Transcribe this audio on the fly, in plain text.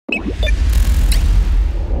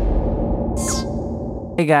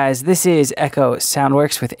Hey guys, this is Echo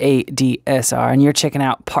Soundworks with ADSR, and you're checking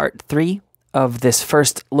out part 3 of this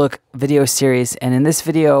first look video series. And in this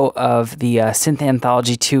video of the Synth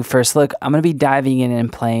Anthology II first look, I'm going to be diving in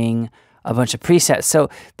and playing a bunch of presets. So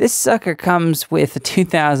this sucker comes with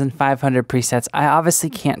 2,500 presets. I obviously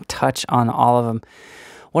can't touch on all of them.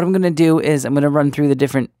 What I'm going to do is I'm going to run through the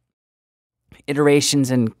different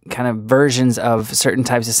iterations and kind of versions of certain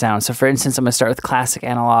types of sounds. So for instance, I'm going to start with classic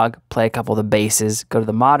analog, play a couple of the basses, go to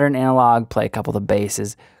the modern analog, play a couple of the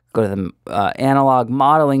basses, go to the analog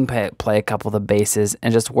modeling, play a couple of the basses,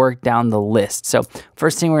 and just work down the list. So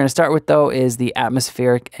first thing we're going to start with though is the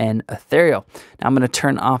atmospheric and ethereal. Now I'm going to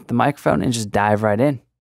turn off the microphone and just dive right in.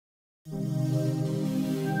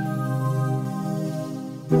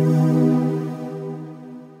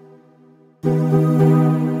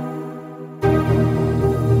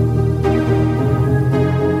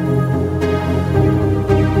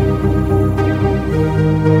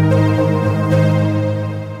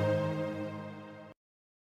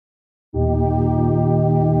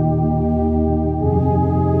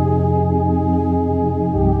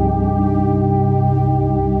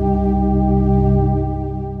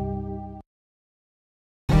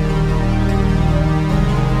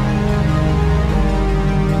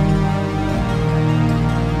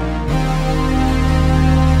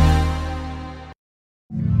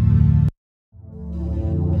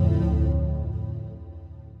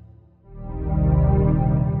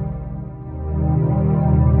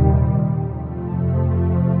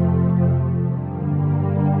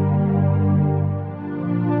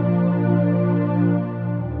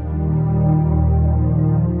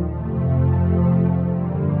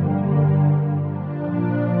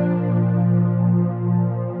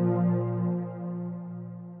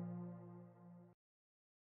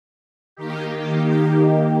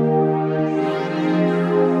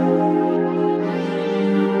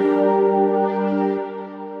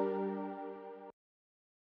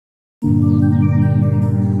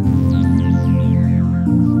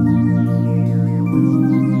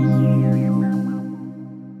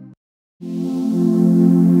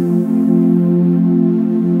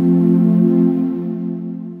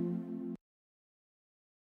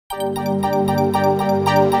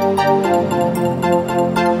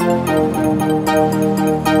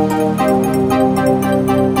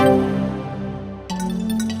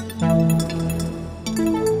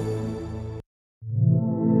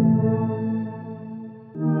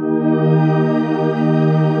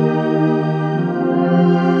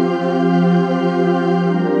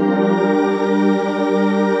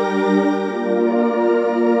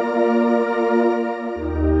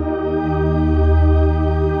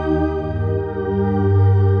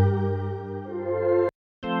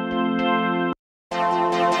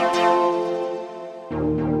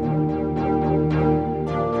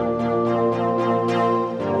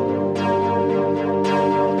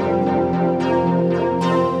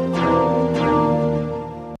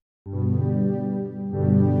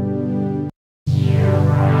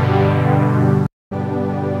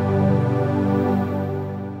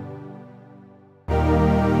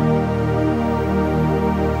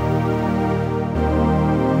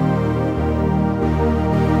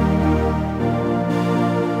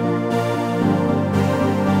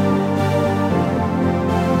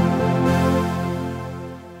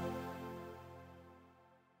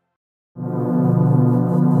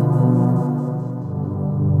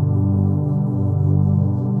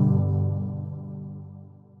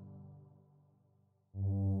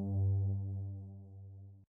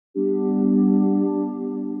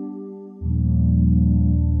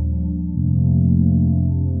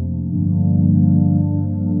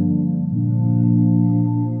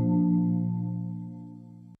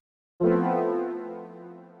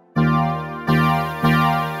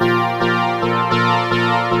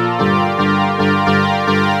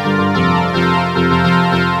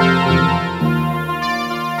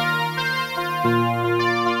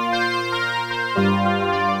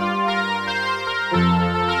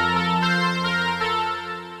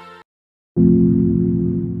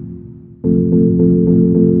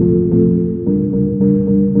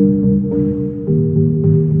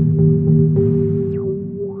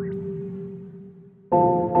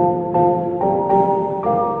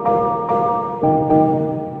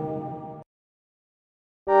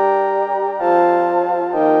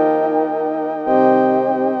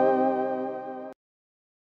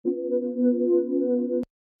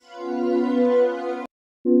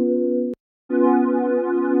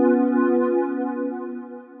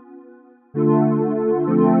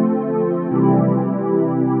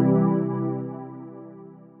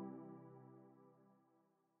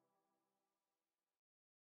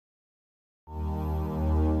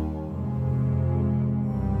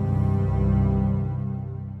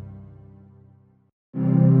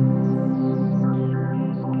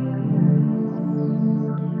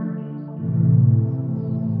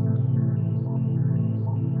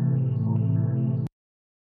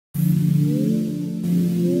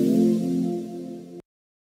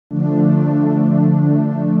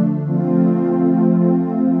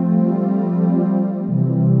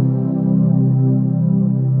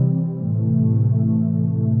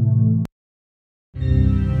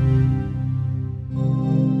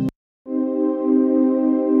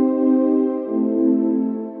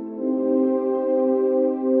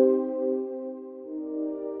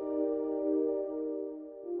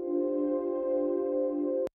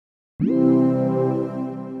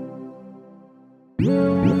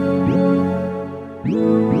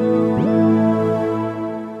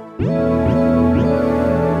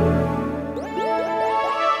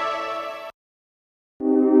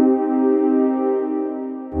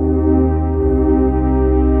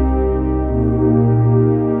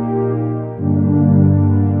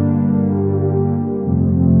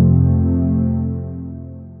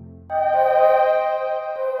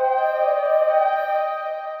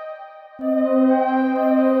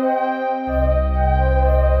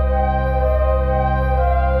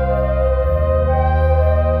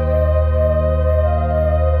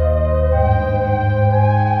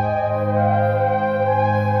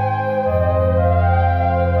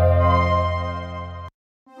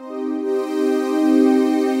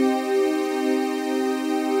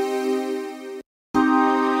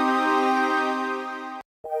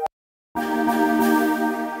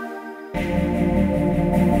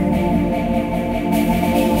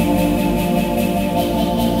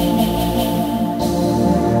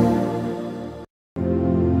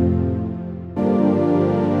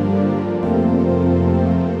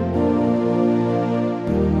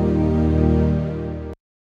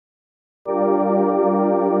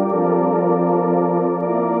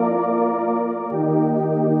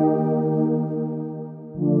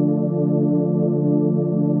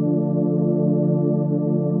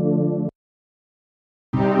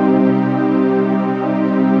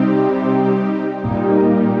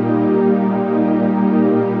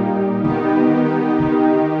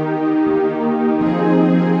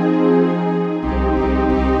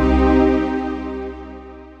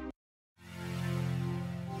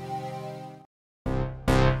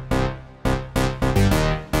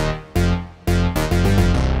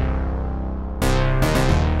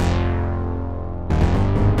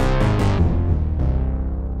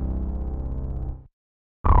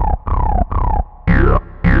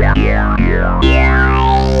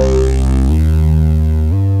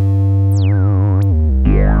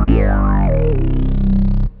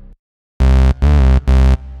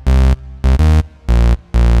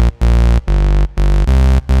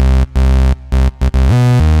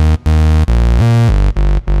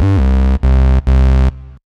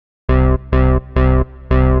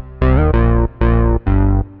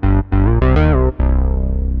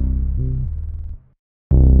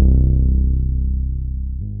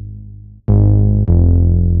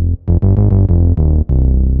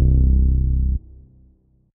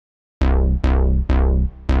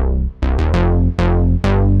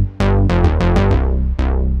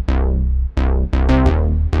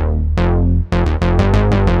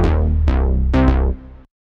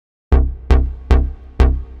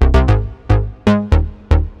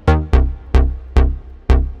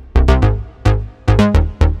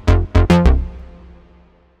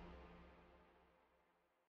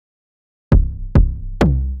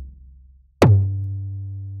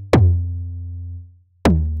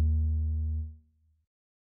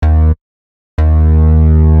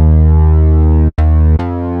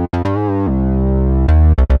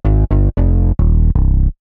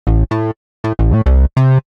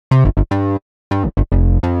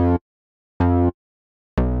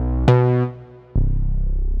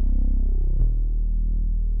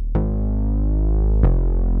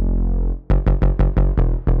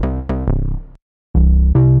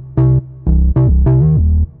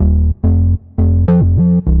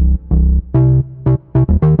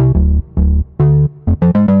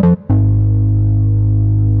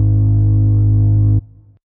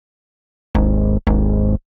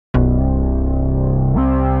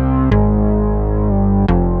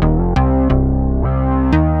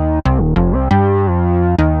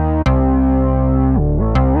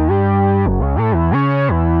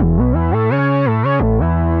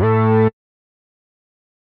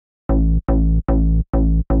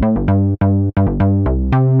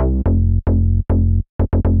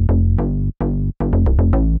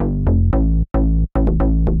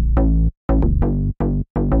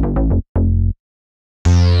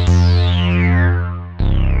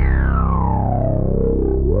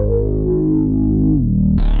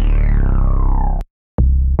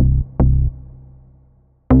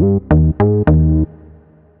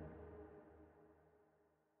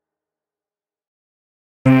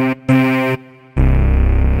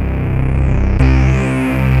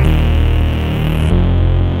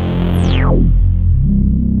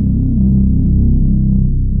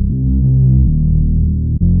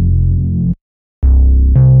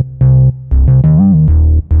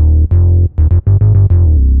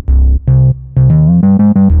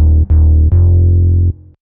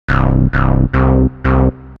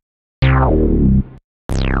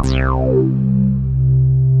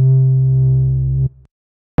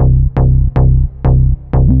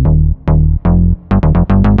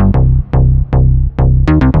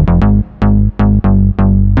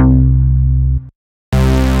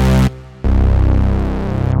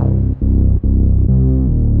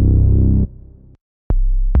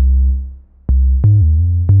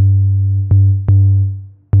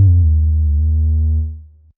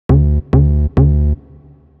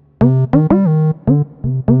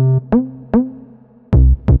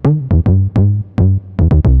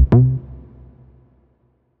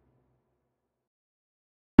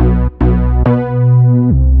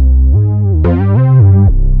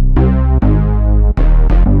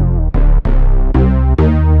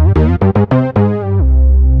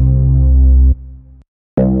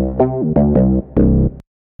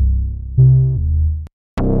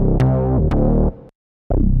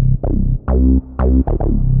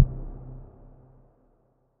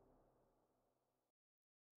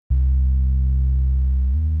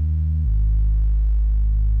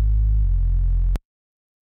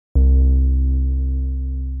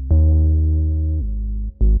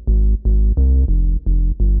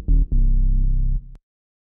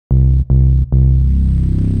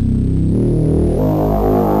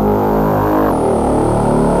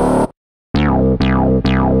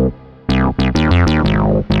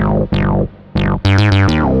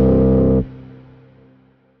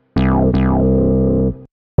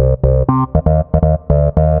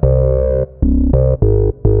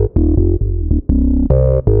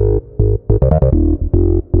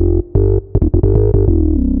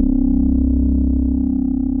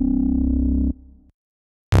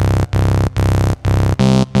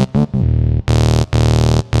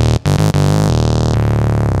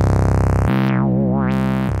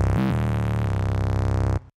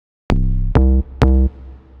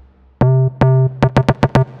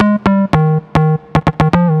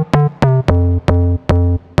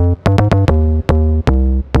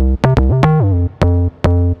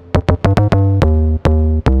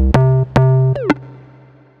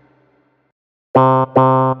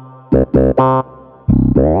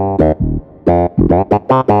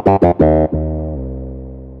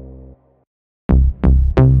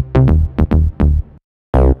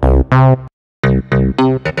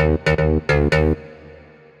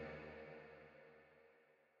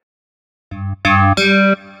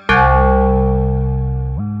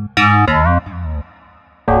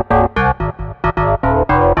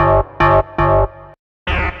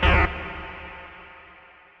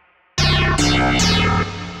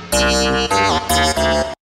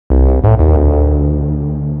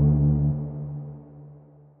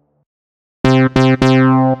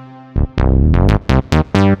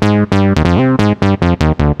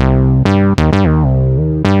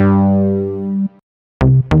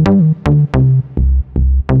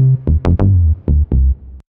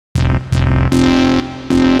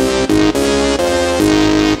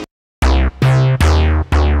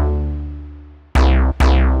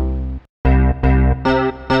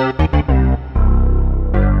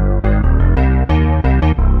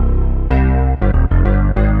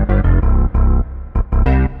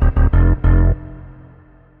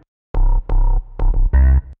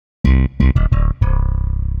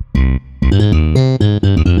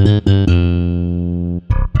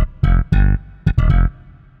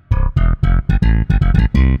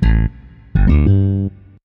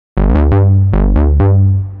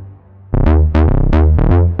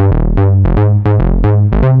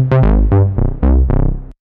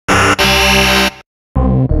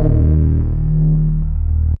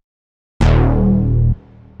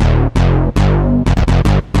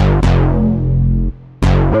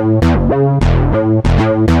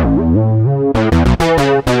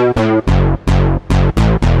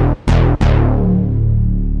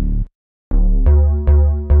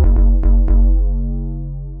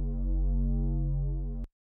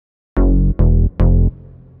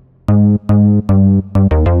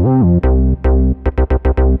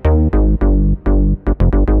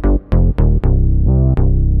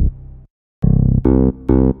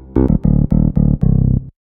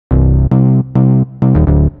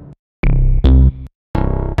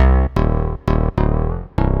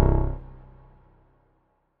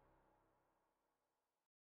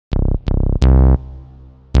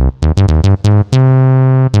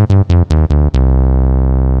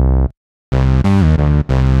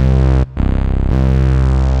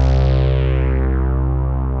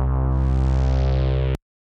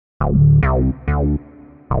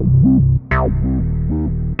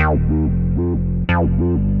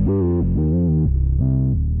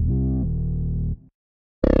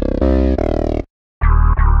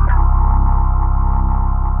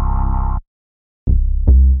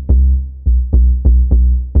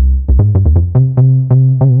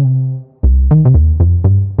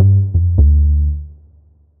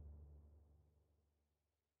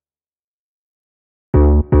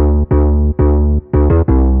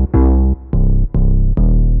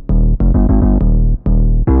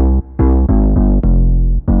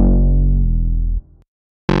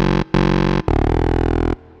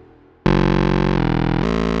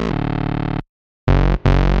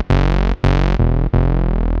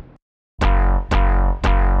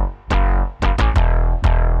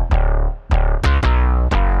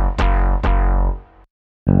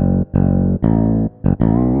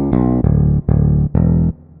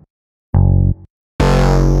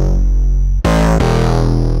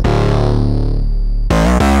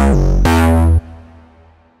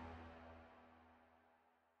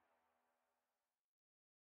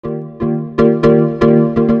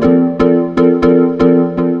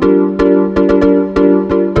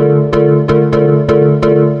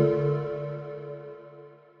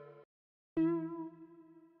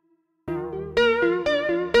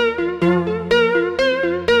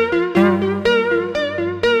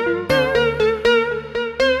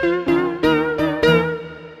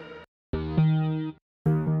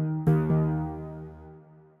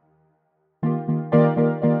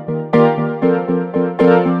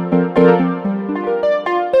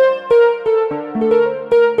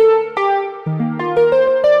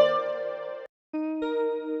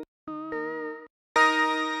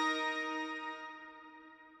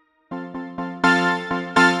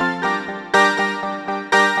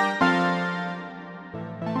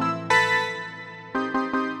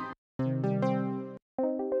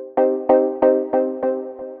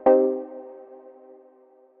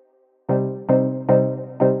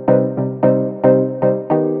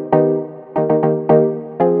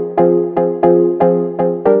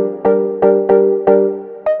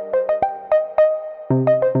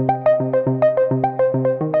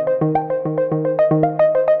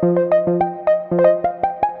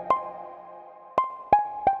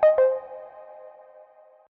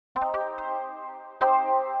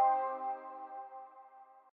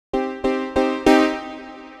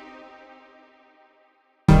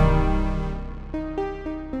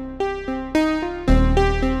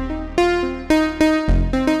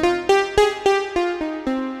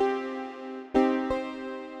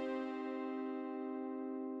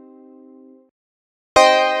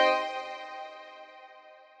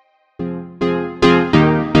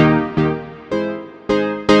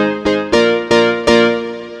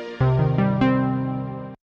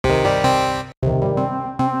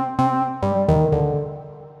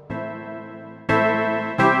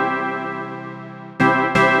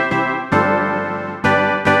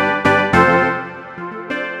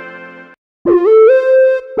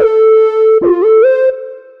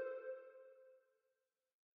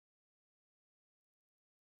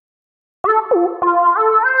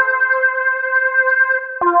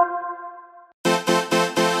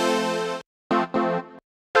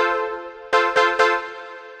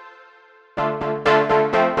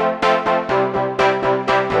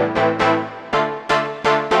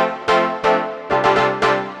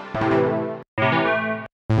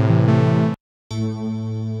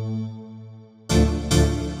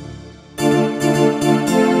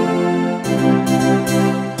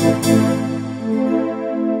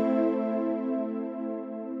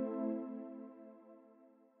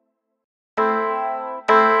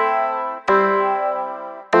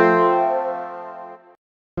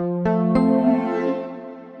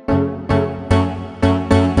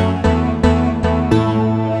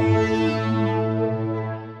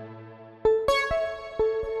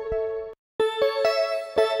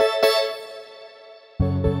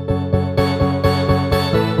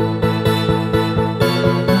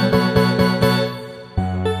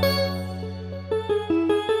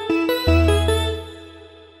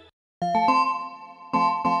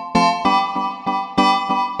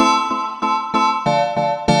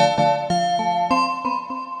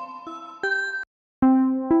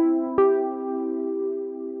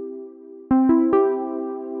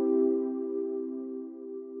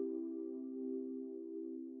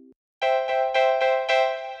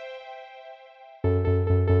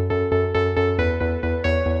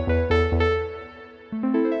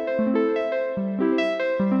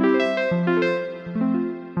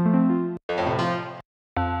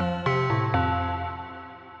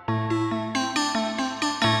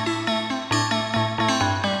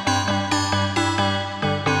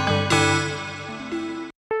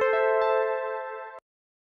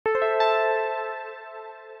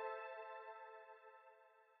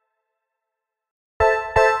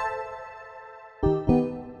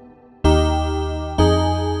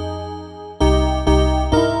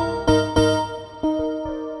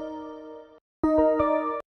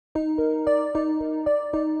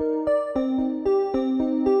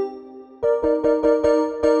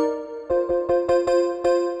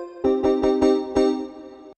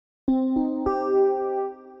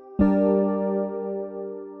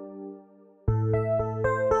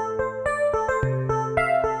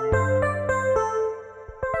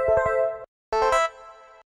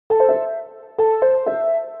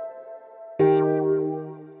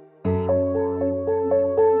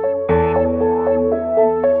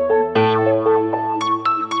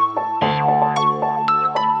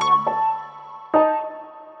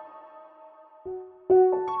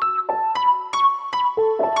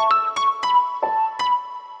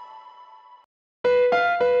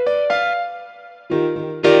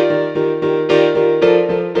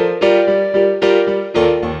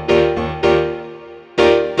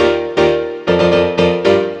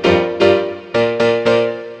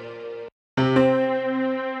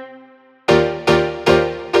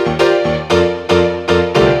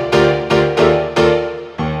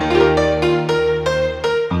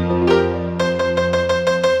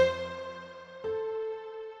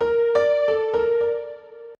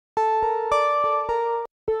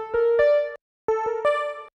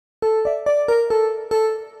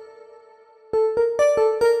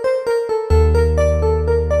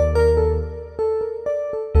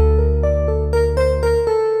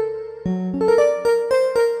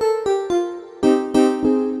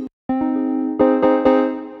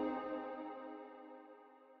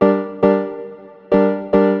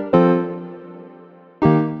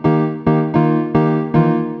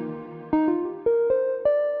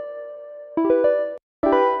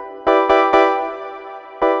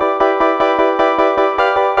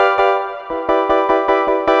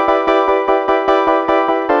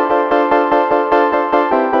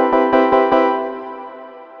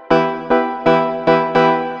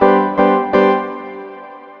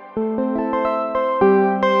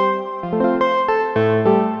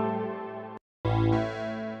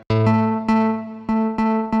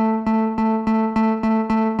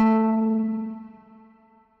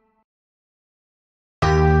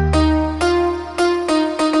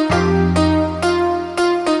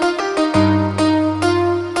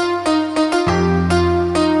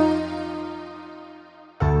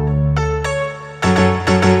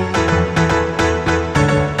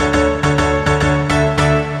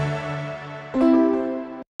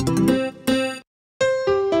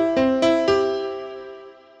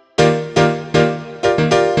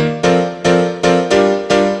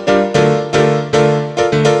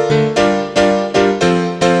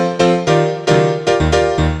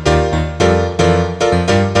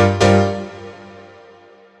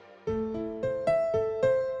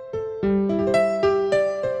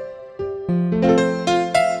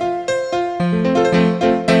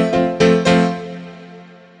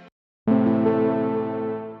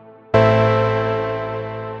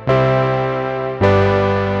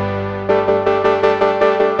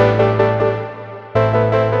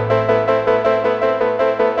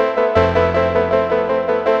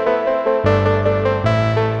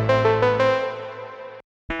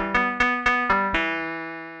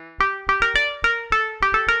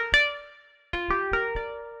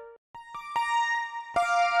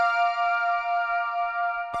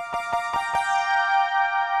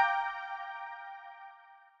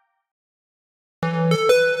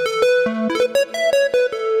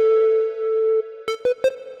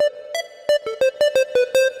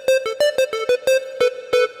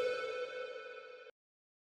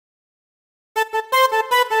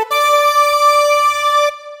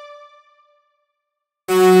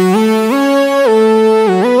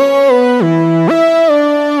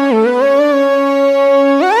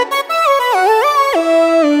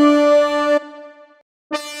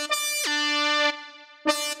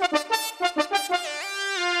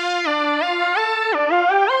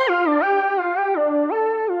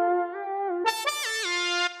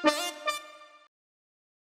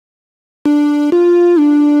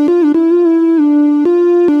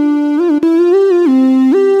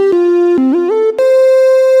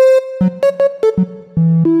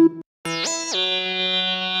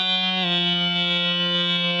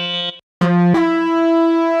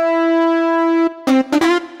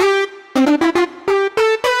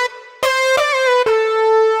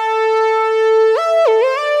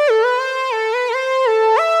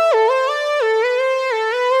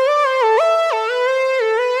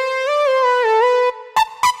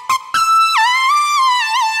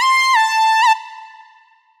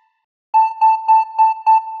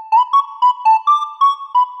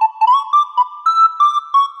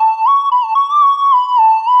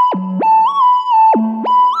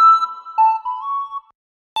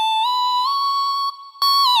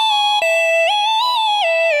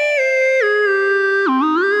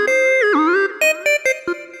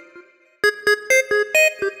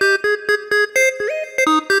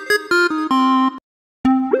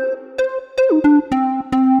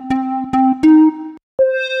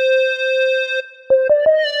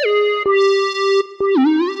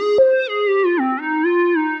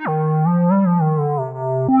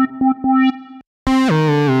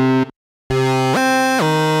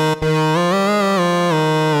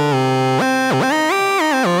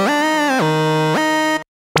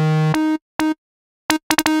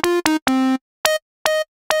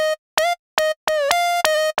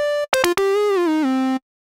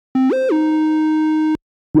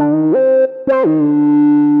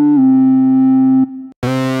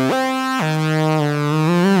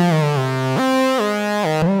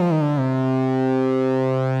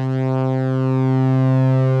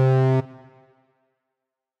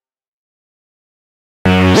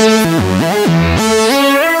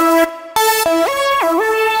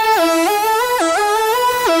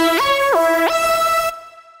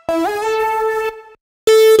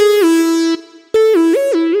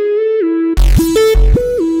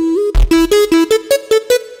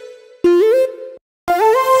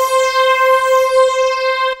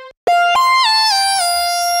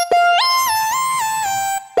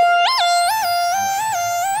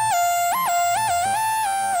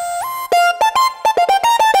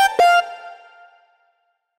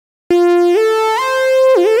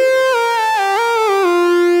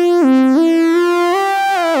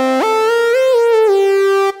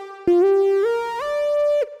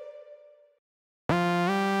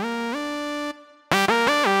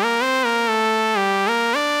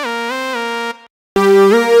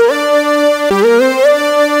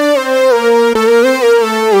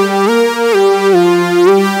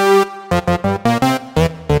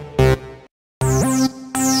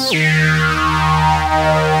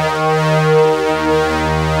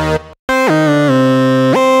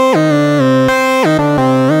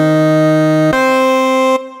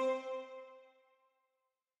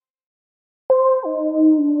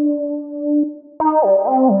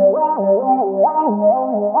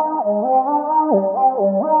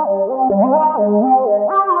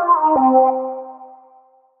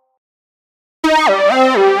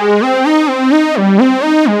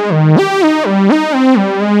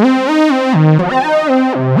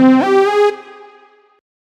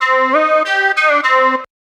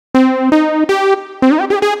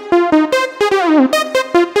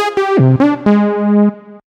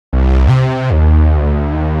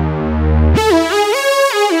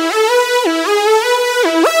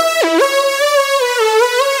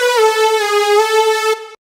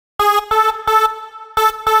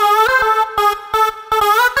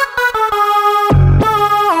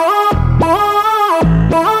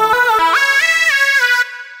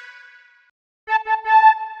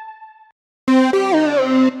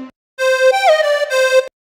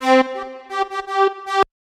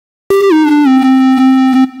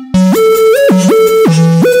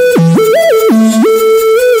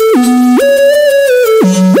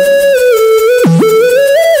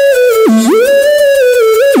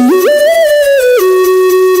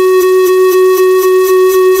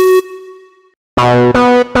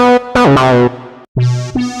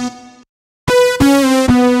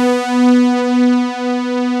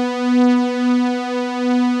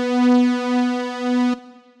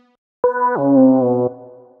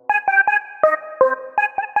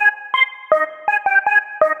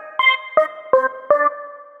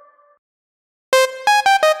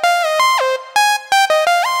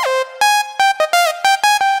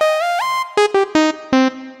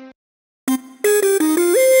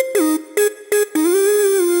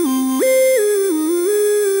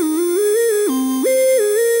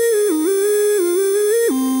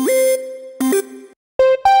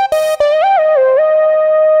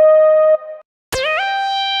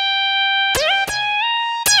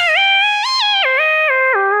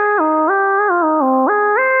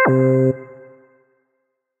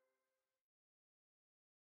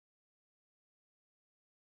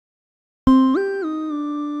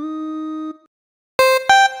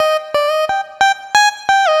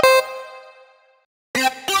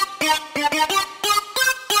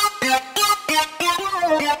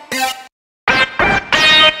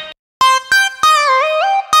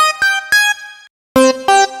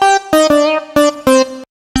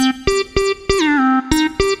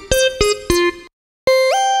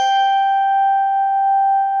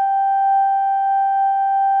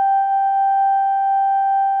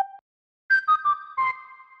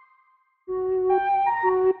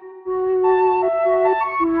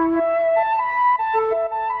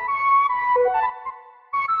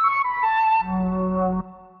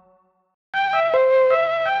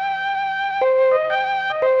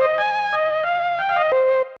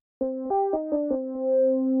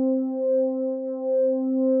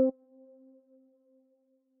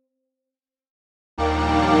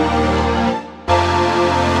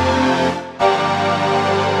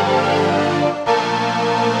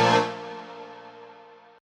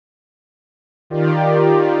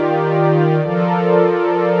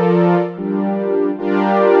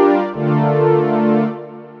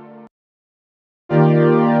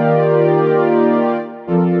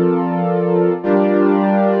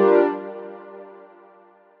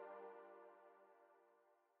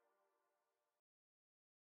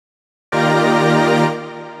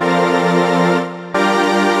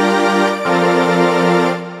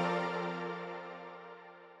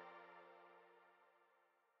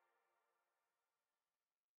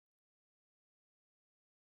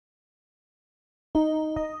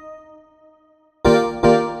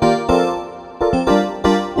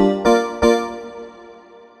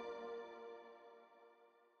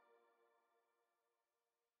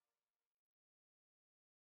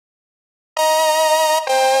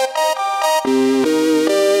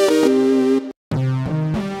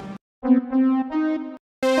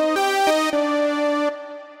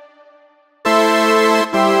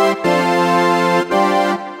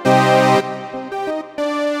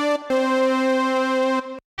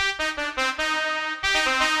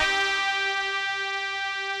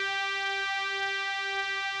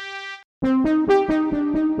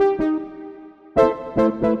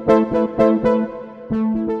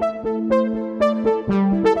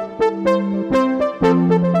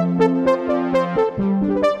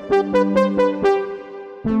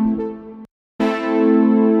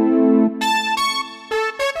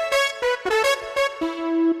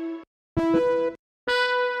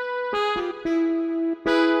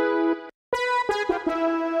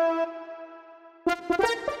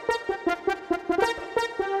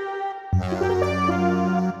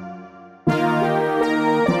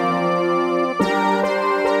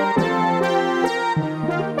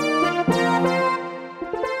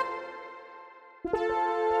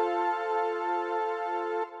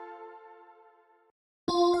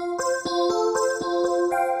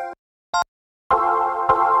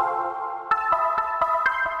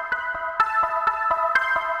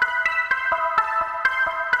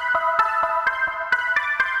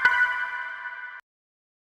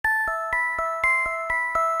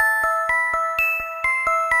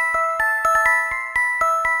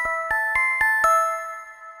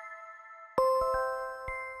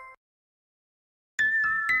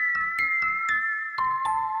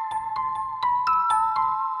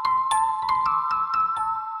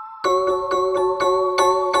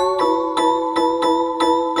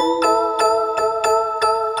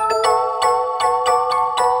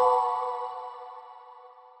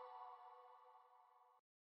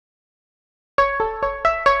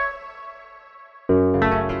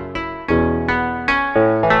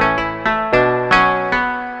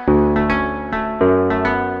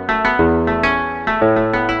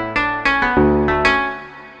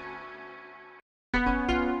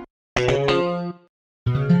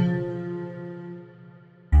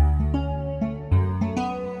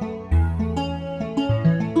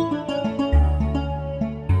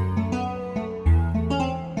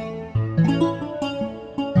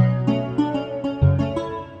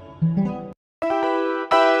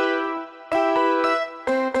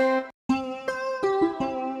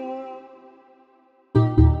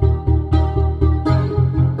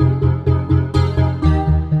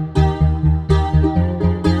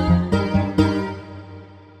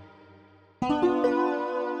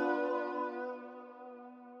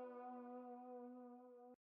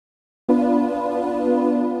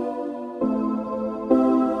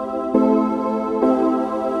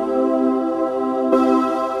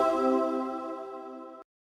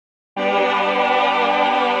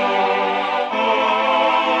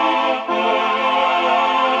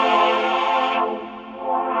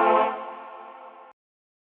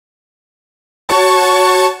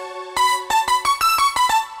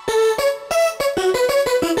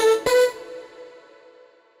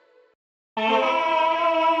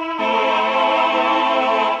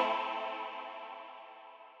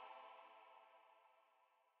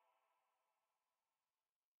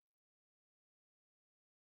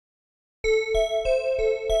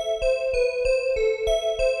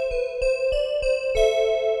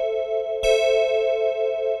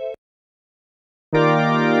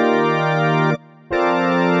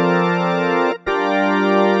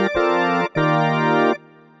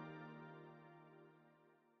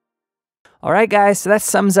 All right, guys, so that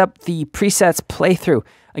sums up the presets playthrough.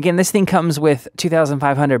 Again, this thing comes with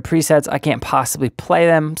 2,500 presets. I can't possibly play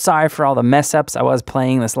them. Sorry for all the mess ups. I was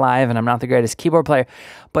playing this live and I'm not the greatest keyboard player,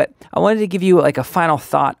 but I wanted to give you like a final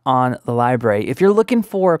thought on the library. If you're looking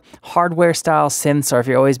for hardware style synths, or if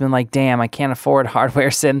you've always been like, damn, I can't afford hardware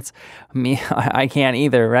synths, I can't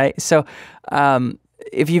either, right? So,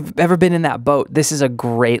 if you've ever been in that boat, this is a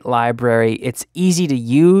great library. It's easy to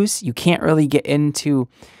use. You can't really get into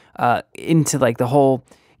like the whole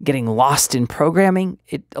getting lost in programming.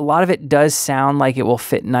 A lot of it does sound like it will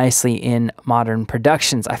fit nicely in modern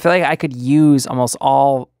productions. I feel like I could use almost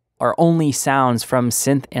all or only sounds from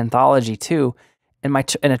Synth Anthology II, and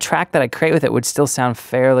a track that I create with it would still sound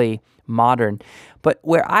fairly modern. But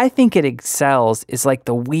where I think it excels is like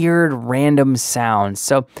the weird random sounds.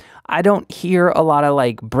 So I don't hear a lot of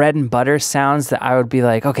like bread and butter sounds that I would be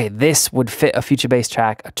like, okay, this would fit a future bass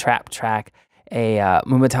track, a trap track, a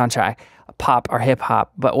moombahton track, a pop or hip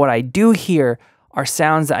hop. But what I do hear are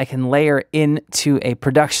sounds that I can layer into a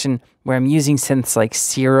production where I'm using synths like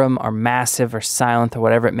Serum or Massive or Silent or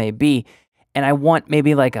whatever it may be. And I want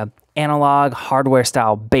maybe like a analog hardware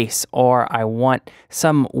style bass, or I want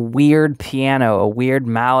some weird piano, a weird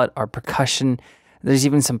mallet or percussion. There's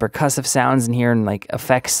even some percussive sounds in here and like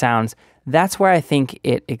effects sounds. That's where I think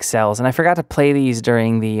it excels. And I forgot to play these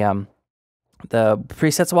during the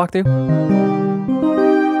presets walkthrough.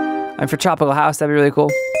 And for Tropical House, that'd be really cool.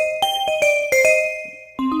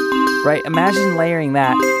 Right? Imagine layering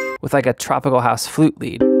that with like a Tropical House flute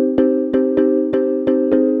lead.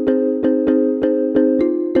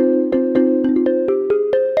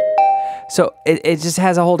 So it just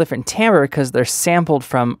has a whole different timbre because they're sampled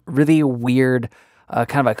from really weird,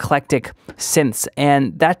 kind of eclectic synths.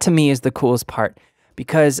 And that to me is the coolest part,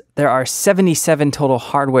 because there are 77 total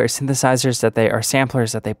hardware synthesizers that they are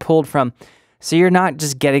samplers that they pulled from. So you're not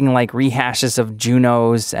just getting like rehashes of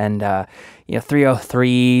Junos and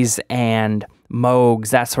 303s and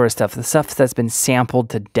Moogs, that sort of stuff. The stuff that's been sampled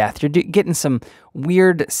to death. You're getting some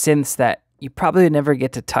weird synths that you probably would never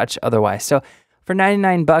get to touch otherwise. So for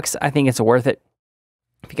 99 bucks, I think it's worth it.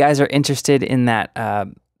 If you guys are interested in that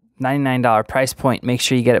 $99 price point, make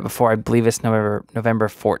sure you get it before, I believe it's November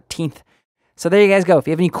 14th. So there you guys go. If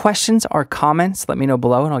you have any questions or comments, let me know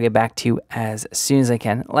below and I'll get back to you as soon as I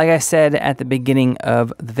can. Like I said at the beginning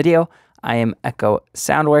of the video, I am Echo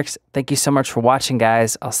Soundworks. Thank you so much for watching,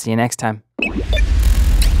 guys. I'll see you next time.